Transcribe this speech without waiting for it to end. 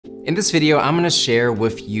In this video, I'm gonna share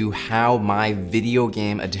with you how my video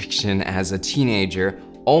game addiction as a teenager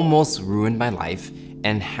almost ruined my life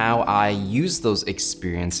and how I used those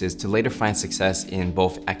experiences to later find success in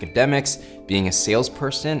both academics, being a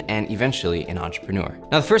salesperson, and eventually an entrepreneur.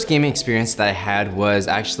 Now, the first gaming experience that I had was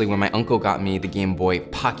actually when my uncle got me the Game Boy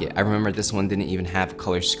Pocket. I remember this one didn't even have a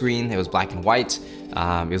color screen. It was black and white.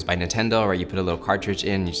 It was by Nintendo, right? You put a little cartridge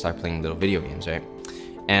in, you start playing little video games, right?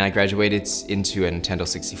 And I graduated into a Nintendo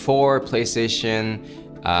 64, PlayStation,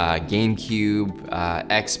 GameCube,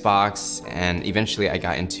 Xbox, and eventually I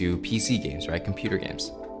got into PC games, right? Computer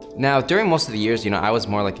games. Now, during most of the years, I was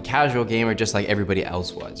more like a casual gamer, just like everybody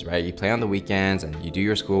else was, right? You play on the weekends and you do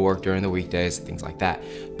your schoolwork during the weekdays, things like that.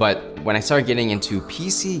 But when I started getting into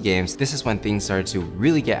PC games, this is when things started to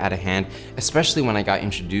really get out of hand, especially when I got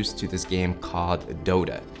introduced to this game called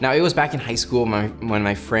DotA. Now, it was back in high school when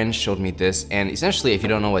my friend showed me this, and essentially, if you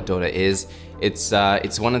don't know what DotA is,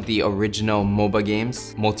 it's one of the original MOBA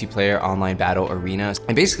games, multiplayer online battle arenas.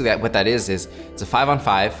 And basically what that is it's a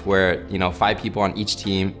 5-on-5 where, 5 people on each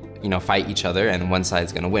team, fight each other and one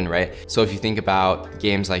side's gonna win, right? So if you think about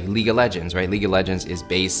games like League of Legends, right? League of Legends is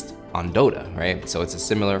based on DotA, right? So it's a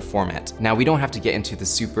similar format. Now, we don't have to get into the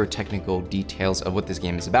super technical details of what this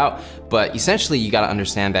game is about, but essentially you gotta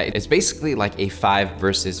understand that it's basically like a 5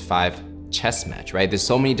 versus 5 chess match, right? There's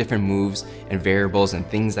so many different moves and variables and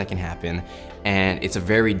things that can happen, and it's a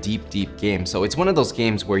very deep game. So it's one of those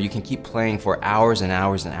games where you can keep playing for hours and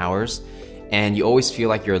hours and hours, and you always feel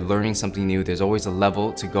like you're learning something new. There's always a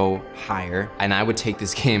level to go higher, and I would take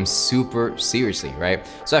this game super seriously, right?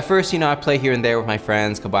 So at first, I play here and there with my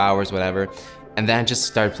friends, couple hours, whatever, and then I just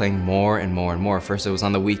started playing more and more and more. First it was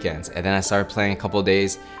on the weekends, and then I started playing a couple of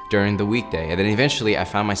days during the weekday, and then eventually I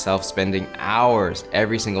found myself spending hours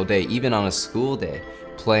every single day, even on a school day,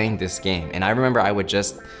 playing this game. And I remember I would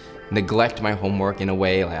just neglect my homework in a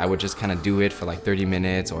way, like I would just kind of do it for like 30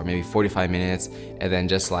 minutes or maybe 45 minutes, and then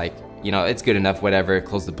just like, it's good enough, whatever,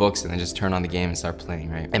 close the books and then just turn on the game and start playing,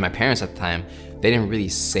 right? And my parents at the time, they didn't really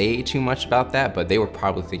say too much about that, but they were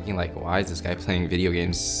probably thinking like, why is this guy playing video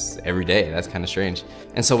games every day? That's kind of strange.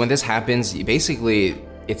 And so when this happens, basically,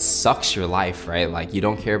 it sucks your life, right? Like, you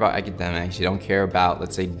don't care about academics, you don't care about,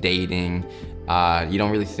 let's say, dating, you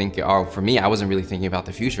don't really think, or for me, I wasn't really thinking about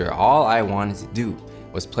the future. All I wanted to do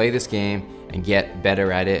was play this game and get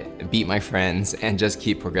better at it, beat my friends, and just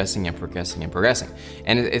keep progressing and progressing and progressing.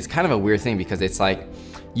 And it's kind of a weird thing because it's like,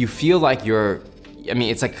 you feel like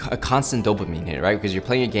it's like a constant dopamine hit, right? Because you're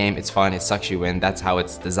playing a game, it's fun, it sucks you in, that's how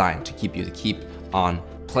it's designed, to keep on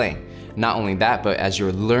playing. Not only that, but as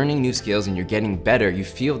you're learning new skills and you're getting better, you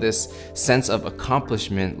feel this sense of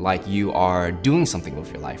accomplishment, like you are doing something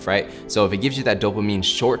with your life, right? So if it gives you that dopamine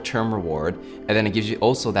short-term reward, and then it gives you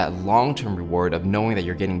also that long-term reward of knowing that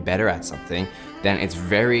you're getting better at something, then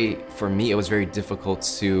for me, it was very difficult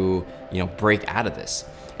to, break out of this.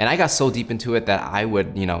 And I got so deep into it that I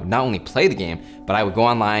would, not only play the game, but I would go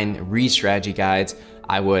online, read strategy guides,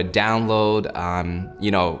 I would download,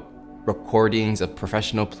 recordings of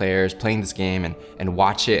professional players playing this game and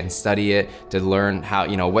watch it and study it to learn how,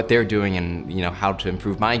 what they're doing and, how to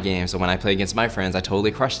improve my game. So when I play against my friends, I totally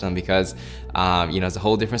crush them because, it's a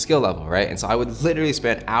whole different skill level, right? And so I would literally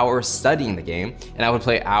spend hours studying the game, and I would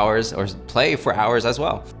play for hours as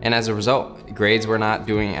well. And as a result, grades were not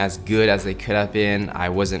doing as good as they could have been. I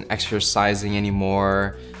wasn't exercising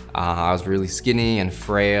anymore. I was really skinny and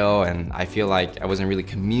frail, and I feel like I wasn't really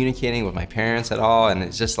communicating with my parents at all. And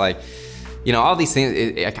it's just like, all these things,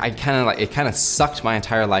 it kind of sucked my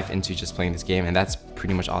entire life into just playing this game, and that's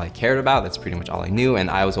pretty much all I cared about. That's pretty much all I knew, and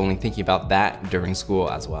I was only thinking about that during school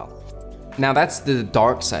as well. Now, that's the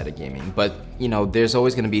dark side of gaming, but there's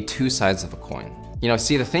always gonna be two sides of a coin.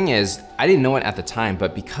 See, the thing is, I didn't know it at the time,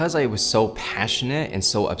 but because I was so passionate and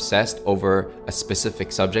so obsessed over a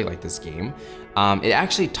specific subject like this game, it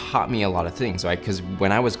actually taught me a lot of things, right? Because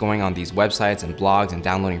when I was going on these websites and blogs and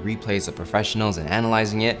downloading replays of professionals and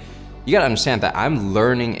analyzing it, you gotta understand that I'm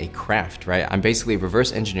learning a craft, right? I'm basically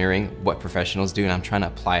reverse engineering what professionals do, and I'm trying to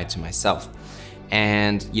apply it to myself.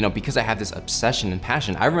 And because I have this obsession and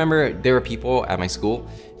passion, I remember there were people at my school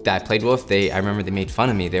that I played with, I remember they made fun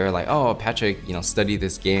of me. They were like, oh, Patrick, study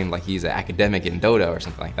this game like he's an academic in DotA or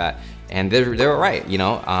something like that. And they were right,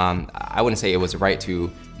 I wouldn't say it was right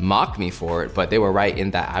to mock me for it, but they were right in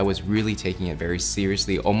that I was really taking it very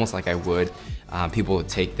seriously, almost like I would people would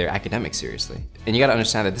take their academics seriously. And you gotta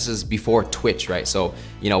understand that this is before Twitch, right? So,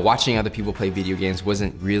 watching other people play video games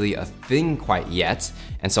wasn't really a thing quite yet.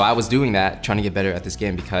 And so I was doing that, trying to get better at this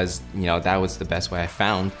game because, that was the best way I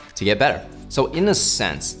found to get better. So in a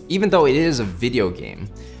sense, even though it is a video game,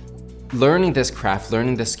 learning this craft,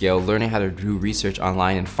 learning the skill, learning how to do research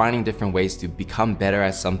online and finding different ways to become better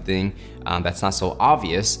at something that's not so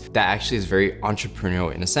obvious, that actually is very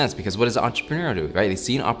entrepreneurial in a sense. Because what does an entrepreneur do, right? They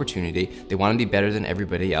see an opportunity, they want to be better than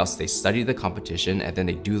everybody else, they study the competition, and then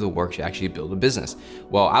they do the work to actually build a business.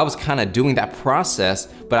 Well, I was kind of doing that process,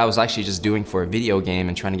 but I was actually just doing for a video game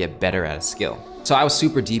and trying to get better at a skill. So I was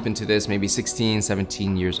super deep into this, maybe 16,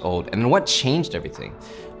 17 years old. And then what changed everything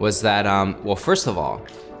was that, well, first of all,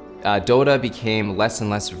 Dota became less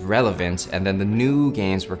and less relevant, and then the new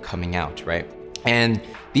games were coming out, right? And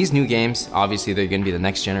these new games, obviously they're gonna be the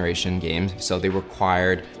next generation games, so they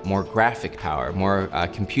required more graphic power, more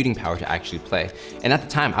computing power to actually play. And at the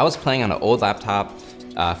time, I was playing on an old laptop,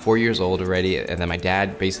 4 years old already, and then my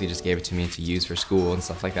dad basically just gave it to me to use for school and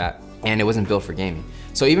stuff like that. And it wasn't built for gaming.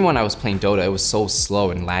 So even when I was playing Dota, it was so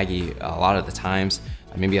slow and laggy a lot of the times,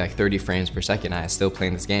 maybe like 30 frames per second, I was still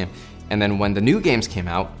playing this game. And then when the new games came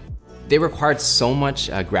out, they required so much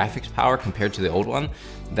graphics power compared to the old one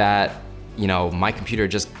that, you know, my computer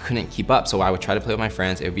just couldn't keep up. So I would try to play with my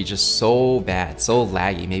friends. It would be just so bad, so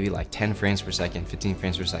laggy, maybe like 10 frames per second, 15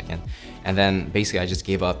 frames per second. And then basically I just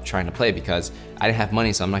gave up trying to play because I didn't have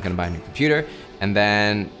money, so I'm not gonna buy a new computer. And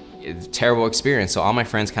then it's a terrible experience. So all my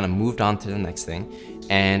friends kind of moved on to the next thing.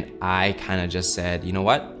 And I kind of just said, you know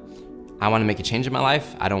what? I want to make a change in my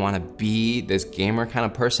life. I don't want to be this gamer kind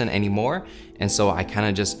of person anymore. And so I kind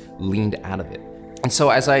of just leaned out of it. And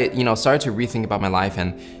so as I, started to rethink about my life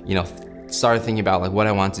and, started thinking about like what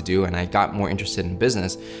I want to do, and I got more interested in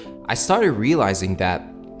business, I started realizing that,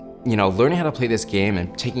 learning how to play this game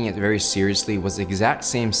and taking it very seriously was the exact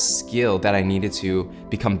same skill that I needed to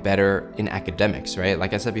become better in academics, right?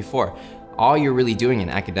 Like I said before, all you're really doing in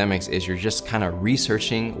academics is you're just kind of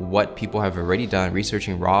researching what people have already done,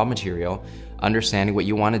 researching raw material, understanding what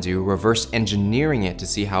you want to do, reverse engineering it to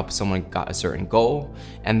see how someone got a certain goal.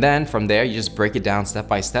 And then from there, you just break it down step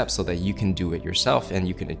by step so that you can do it yourself and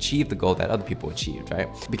you can achieve the goal that other people achieved, right?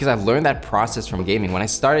 Because I've learned that process from gaming. When I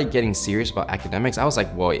started getting serious about academics, I was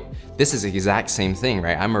like, wait, this is the exact same thing,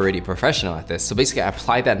 right? I'm already a professional at this. So basically I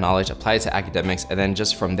applied that knowledge, applied it to academics, and then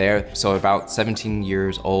just from there, so about 17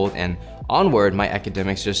 years old and onward, my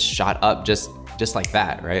academics just shot up just like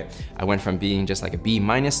that, right? I went from being just like a B-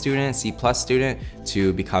 student, C+ student,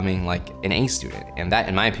 to becoming like an A student. And that,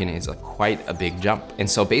 in my opinion, is quite a big jump. And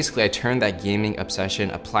so basically I turned that gaming obsession,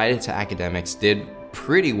 applied it to academics, did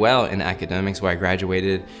pretty well in academics where I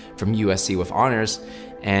graduated from USC with honors.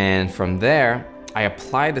 And from there, I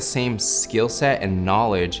applied the same skill set and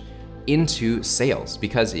knowledge into sales,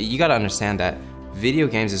 because you gotta understand that video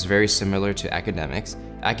games is very similar to academics.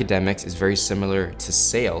 Academics is very similar to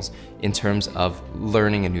sales in terms of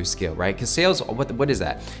learning a new skill, right? Because sales, what is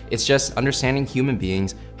that? It's just understanding human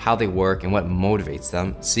beings, how they work and what motivates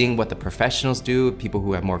them, seeing what the professionals do, people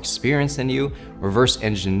who have more experience than you, reverse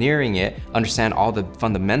engineering it, understand all the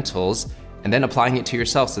fundamentals, and then applying it to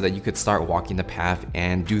yourself so that you could start walking the path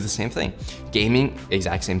and do the same thing. Gaming,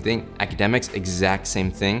 exact same thing. Academics, exact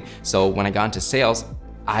same thing. So when I got into sales,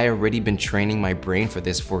 I already been training my brain for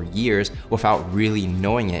this for years without really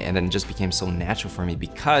knowing it, and then it just became so natural for me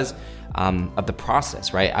because of the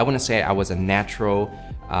process, right? I wouldn't say I was a natural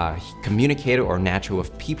communicator or natural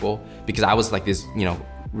with people, because I was like this,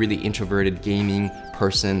 really introverted gaming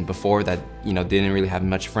person before that, didn't really have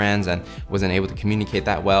much friends and wasn't able to communicate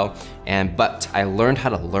that well. But I learned how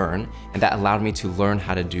to learn, and that allowed me to learn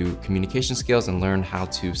how to do communication skills and learn how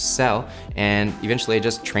to sell, and eventually I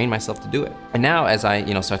just trained myself to do it. And now as I,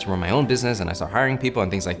 start to run my own business and I start hiring people and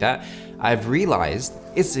things like that, I've realized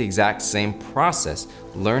it's the exact same process.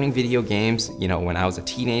 Learning video games, when I was a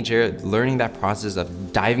teenager, learning that process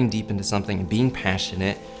of diving deep into something and being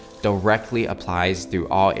passionate directly applies through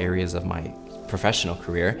all areas of my professional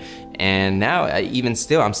career. And now, even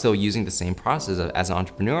still, I'm still using the same process as an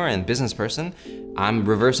entrepreneur and business person. I'm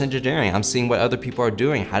reverse engineering. I'm seeing what other people are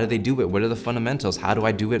doing. How do they do it? What are the fundamentals? How do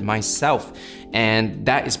I do it myself? And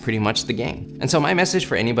that is pretty much the game. And so my message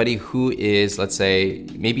for anybody who is, let's say,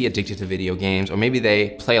 maybe addicted to video games, or maybe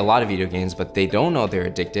they play a lot of video games, but they don't know they're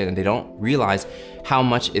addicted and they don't realize how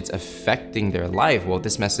much it's affecting their life, well,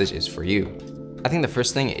 this message is for you. I think the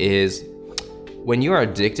first thing is, when you are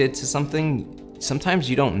addicted to something, sometimes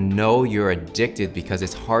you don't know you're addicted because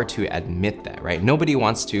it's hard to admit that, right? Nobody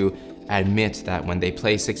wants to admit that when they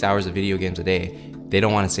play 6 hours of video games a day, they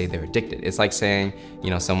don't want to say they're addicted. It's like saying,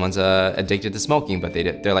 someone's addicted to smoking, but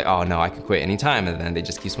they're like, oh no, I can quit anytime, and then they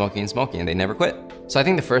just keep smoking and smoking and they never quit. So I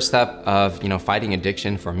think the first step of, fighting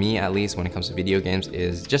addiction, for me at least, when it comes to video games,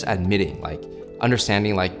 is just admitting,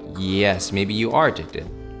 understanding, yes, maybe you are addicted.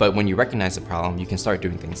 But when you recognize the problem, you can start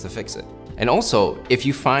doing things to fix it. And also, if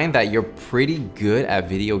you find that you're pretty good at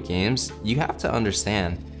video games, you have to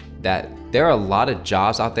understand that there are a lot of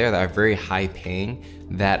jobs out there that are very high paying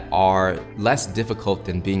that are less difficult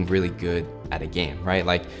than being really good at a game, right?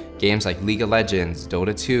 Like games like League of Legends,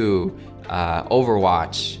 Dota 2,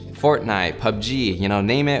 Overwatch, Fortnite, PUBG, you know,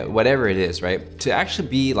 name it, whatever it is, right? To actually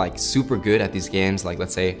be like super good at these games, like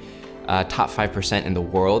let's say top 5% in the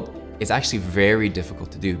world, it's actually very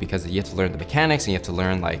difficult to do because you have to learn the mechanics and you have to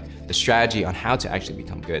learn like the strategy on how to actually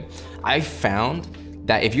become good. I found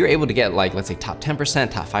that if you're able to get like, let's say top 10%,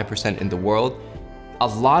 top 5% in the world, a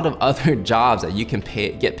lot of other jobs that you can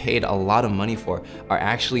get paid a lot of money for are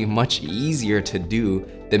actually much easier to do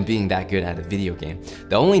than being that good at a video game.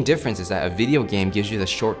 The only difference is that a video game gives you the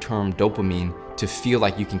short-term dopamine to feel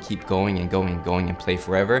like you can keep going and going and going and play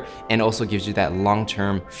forever, and also gives you that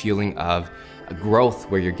long-term feeling of growth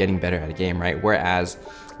where you're getting better at a game, right? Whereas,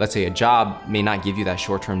 let's say a job may not give you that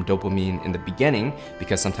short-term dopamine in the beginning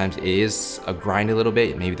because sometimes it is a grind a little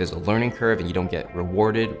bit, maybe there's a learning curve and you don't get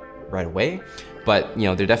rewarded right away. But you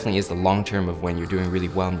know, there definitely is the long term of when you're doing really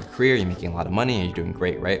well in your career, you're making a lot of money and you're doing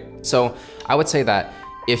great, right? So I would say that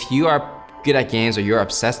if you are good at games or you're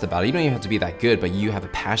obsessed about it, you don't even have to be that good, but you have a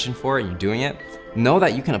passion for it and you're doing it, know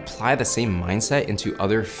that you can apply the same mindset into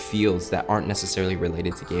other fields that aren't necessarily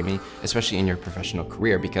related to gaming, especially in your professional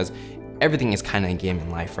career, because everything is kind of a game in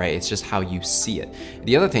life, right? It's just how you see it.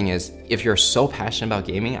 The other thing is, if you're so passionate about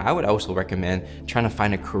gaming, I would also recommend trying to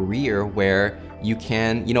find a career where you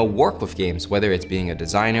can, you know, work with games, whether it's being a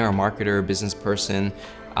designer, a marketer, business person,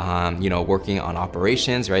 you know, working on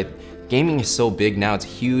operations, right? Gaming is so big now, it's a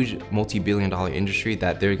huge multi-billion-dollar industry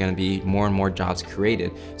that there are gonna be more and more jobs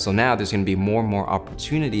created. So now there's gonna be more and more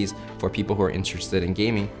opportunities for people who are interested in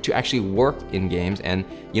gaming to actually work in games and,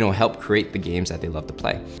 you know, help create the games that they love to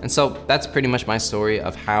play. And so that's pretty much my story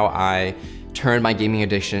of how I turned my gaming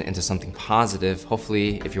addiction into something positive.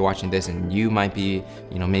 Hopefully, if you're watching this and you might be,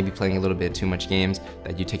 you know, maybe playing a little bit too much games,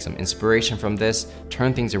 that you take some inspiration from this,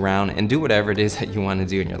 turn things around and do whatever it is that you want to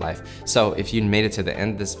do in your life. So if you made it to the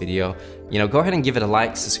end of this video, you know, go ahead and give it a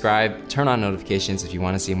like, subscribe, turn on notifications if you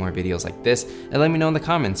want to see more videos like this, and let me know in the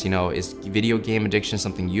comments, you know, is video game addiction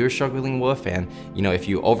something you're struggling with? And, you know, if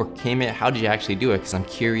you overcame it, how did you actually do it? Because I'm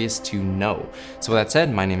curious to know. So with that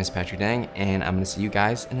said, my name is Patrick Dang, and I'm going to see you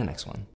guys in the next one.